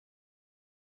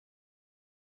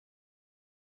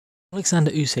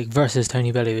Oleksandr Usyk versus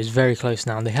Tony Bellew is very close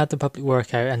now. They had the public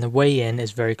workout and the weigh-in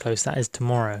is very close. That is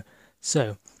tomorrow.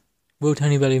 So, will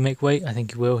Tony Bellew make weight? I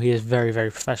think he will. He is very,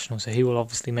 very professional, so he will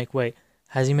obviously make weight.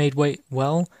 Has he made weight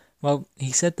well? Well,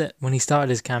 he said that when he started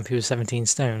his camp he was 17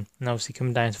 stone, and obviously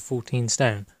coming down to 14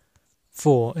 stone.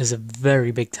 4 is a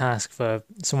very big task for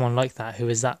someone like that who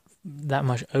is that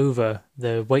much over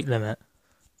the weight limit.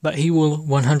 But he will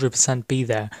 100% be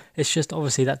there. It's just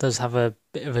obviously that does have a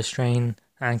bit of a strain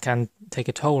and can take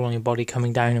a toll on your body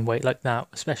coming down in weight like that,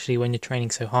 especially when you're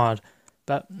training so hard.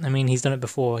 But, I mean, he's done it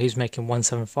before. He's making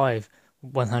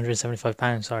 175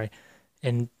 pounds, sorry,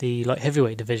 in the light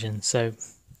heavyweight division. So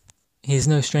he's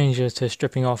no stranger to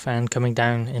stripping off and coming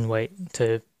down in weight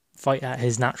to fight at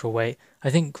his natural weight.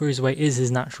 I think cruiserweight is his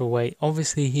natural weight.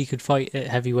 Obviously, he could fight at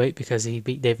heavyweight because he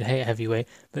beat David Haye at heavyweight,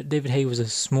 but David Haye was a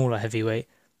smaller heavyweight.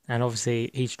 And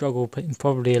obviously, he struggled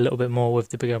probably a little bit more with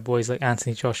the bigger boys like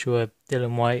Anthony Joshua,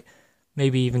 Dylan White,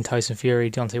 maybe even Tyson Fury,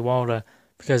 Deontay Wilder,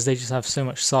 because they just have so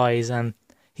much size. And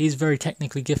he's very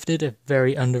technically gifted, a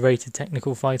very underrated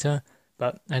technical fighter,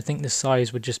 but I think the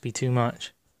size would just be too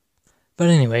much. But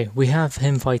anyway, we have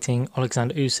him fighting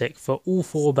Oleksandr Usyk for all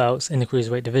 4 belts in the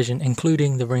cruiserweight division,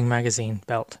 including the Ring Magazine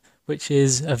belt, which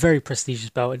is a very prestigious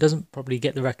belt. It doesn't probably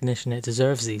get the recognition it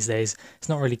deserves these days. It's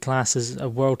not really classed as a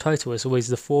world title, it's always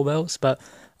the 4 belts, but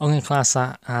I'm going to class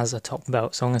that as a top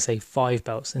belt, so I'm going to say 5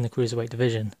 belts in the cruiserweight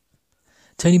division.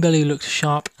 Tony Bellew looked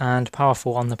sharp and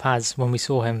powerful on the pads when we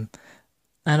saw him,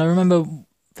 and I remember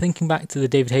thinking back to the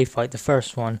David Haye fight, the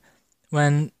first one,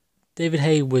 when David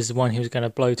Haye was the one who was going to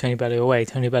blow Tony Bellew away.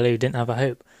 Tony Bellew didn't have a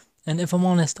hope. And if I'm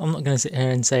honest, I'm not going to sit here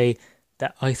and say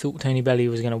that I thought Tony Bellew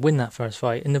was going to win that first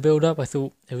fight. In the build-up, I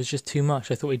thought it was just too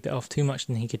much. I thought he'd bit off too much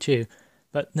than he could chew.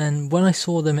 But then when I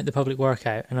saw them at the public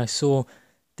workout and I saw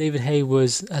David Haye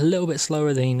was a little bit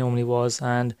slower than he normally was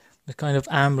and was kind of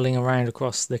ambling around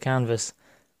across the canvas,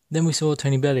 then we saw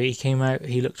Tony Bellew. He came out,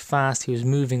 he looked fast, he was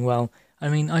moving well. I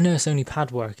mean, I know it's only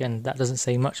pad work and that doesn't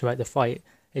say much about the fight.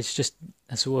 It's just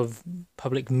a sort of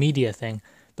public media thing.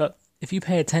 But if you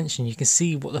pay attention, you can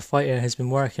see what the fighter has been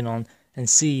working on and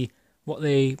see what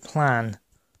they plan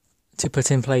to put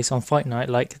in place on fight night,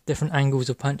 like different angles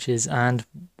of punches and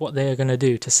what they are going to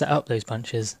do to set up those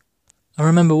punches. I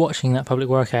remember watching that public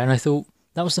workout and I thought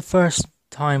that was the first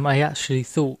time I actually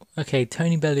thought, okay,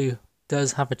 Tony Bellew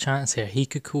does have a chance here. He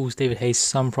could cause David Haye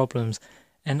some problems.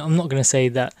 And I'm not going to say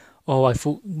that, oh, I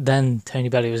thought then Tony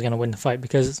Bellew was going to win the fight,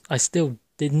 because I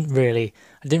didn't really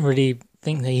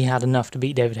think that he had enough to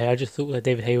beat David Haye. I just thought that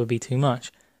David Haye would be too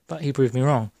much, but he proved me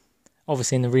wrong.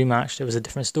 Obviously in the rematch it was a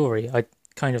different story. I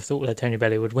kind of thought that Tony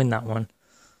Bellew would win that one.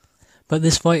 But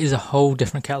this fight is a whole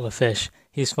different kettle of fish.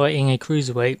 He's fighting a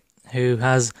cruiserweight who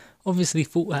has obviously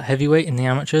fought at heavyweight in the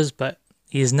amateurs, but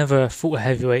he has never fought at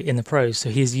heavyweight in the pros, so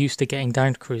he's used to getting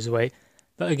down to cruiserweight.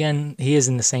 But again, he is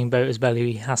in the same boat as Bellew.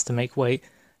 He has to make weight,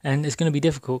 and it's going to be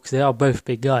difficult because they are both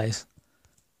big guys.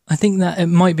 I think that it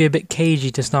might be a bit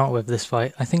cagey to start with, this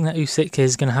fight. I think that Usyk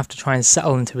is going to have to try and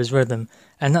settle into his rhythm,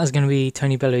 and that's going to be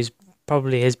Tony Bellew's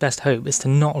probably his best hope, is to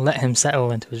not let him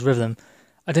settle into his rhythm.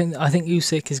 I think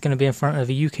Usyk is going to be in front of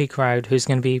a UK crowd who's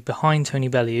going to be behind Tony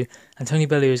Bellew, and Tony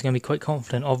Bellew is going to be quite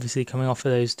confident, obviously coming off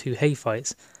of those 2 Haye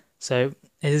fights. So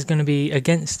it is going to be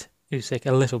against Usyk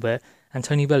a little bit, and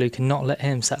Tony Bellew cannot let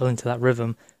him settle into that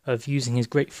rhythm of using his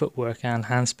great footwork and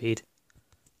hand speed.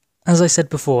 As I said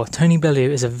before, Tony Bellew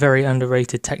is a very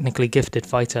underrated, technically gifted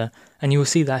fighter, and you will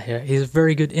see that here. He's a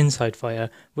very good inside fighter,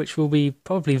 which will be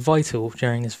probably vital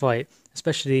during this fight,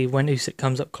 especially when Usyk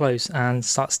comes up close and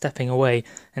starts stepping away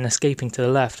and escaping to the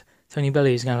left. Tony Bellew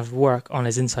is going to have to work on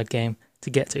his inside game to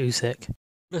get to Usyk.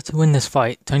 But to win this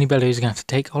fight, Tony Bellew is going to have to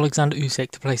take Oleksandr Usyk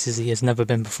to places he has never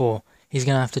been before. He's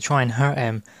going to have to try and hurt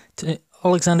him.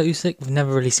 Oleksandr Usyk, we've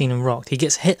never really seen him rocked. He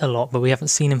gets hit a lot, but we haven't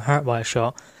seen him hurt by a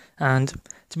shot. And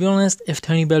to be honest, if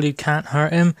Tony Bellew can't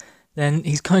hurt him, then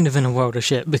he's kind of in a world of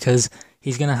shit, because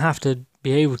he's going to have to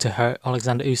be able to hurt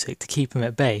Oleksandr Usyk to keep him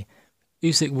at bay.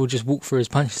 Usyk will just walk through his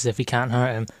punches if he can't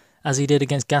hurt him, as he did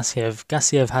against Gassiev.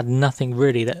 Gassiev had nothing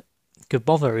really that could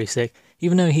bother Usyk.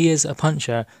 Even though he is a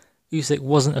puncher, Usyk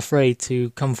wasn't afraid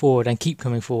to come forward and keep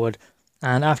coming forward.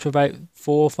 And after about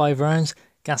 4 or 5 rounds,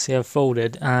 Gassiev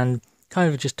folded and kind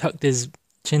of just tucked his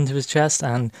chin to his chest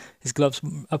and his gloves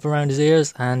up around his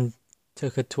ears and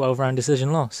took a 12-round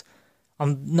decision loss.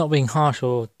 I'm not being harsh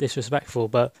or disrespectful,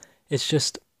 but it's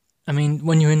just, I mean,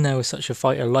 when you're in there with such a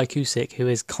fighter like Usyk, who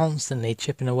is constantly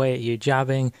chipping away at you,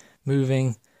 jabbing,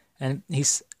 moving, and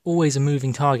he's always a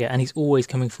moving target and he's always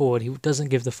coming forward. He doesn't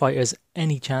give the fighters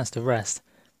any chance to rest.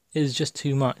 It is just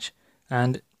too much,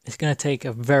 and it's going to take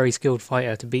a very skilled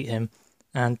fighter to beat him,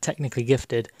 and technically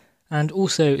gifted, And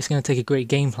also, it's going to take a great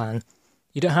game plan.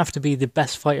 You don't have to be the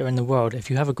best fighter in the world. If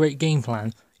you have a great game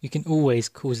plan, you can always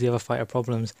cause the other fighter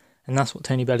problems. And that's what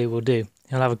Tony Bellew will do.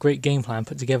 He'll have a great game plan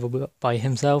put together by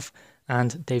himself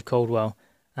and Dave Coldwell.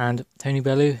 And Tony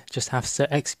Bellew just has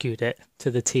to execute it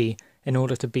to the T in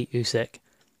order to beat Usyk.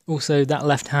 Also, that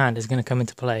left hand is going to come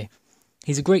into play.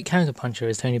 He's a great counter-puncher,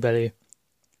 is Tony Bellew,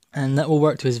 and that will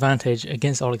work to his advantage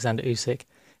against Oleksandr Usyk.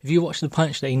 If you watch the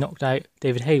punch that he knocked out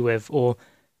David Haye with, or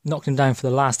knocked him down for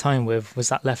the last time with, was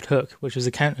that left hook, which was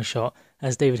a counter shot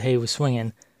as David Haye was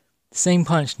swinging. The same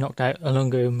punch knocked out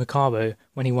Alongo Macabo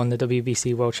when he won the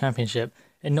WBC World Championship.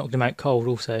 It knocked him out cold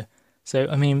also. So,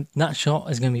 I mean, that shot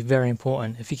is going to be very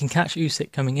important. If he can catch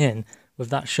Usyk coming in with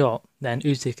that shot, then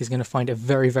Usyk is going to find it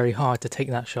very, very hard to take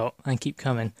that shot and keep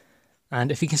coming.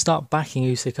 And if he can start backing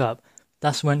Usyk up,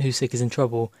 that's when Usyk is in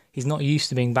trouble. He's not used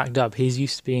to being backed up. He's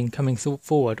used to being coming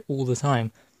forward all the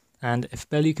time. And if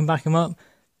Bellew can back him up,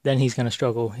 then he's going to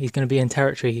struggle. He's going to be in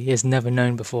territory he has never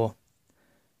known before.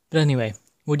 But anyway,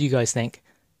 what do you guys think?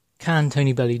 Can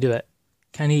Tony Bellew do it?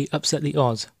 Can he upset the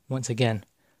odds once again?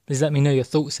 Please let me know your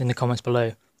thoughts in the comments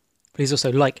below. Please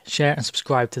also like, share and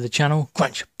subscribe to the channel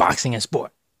Crunch Boxing and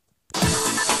Sport.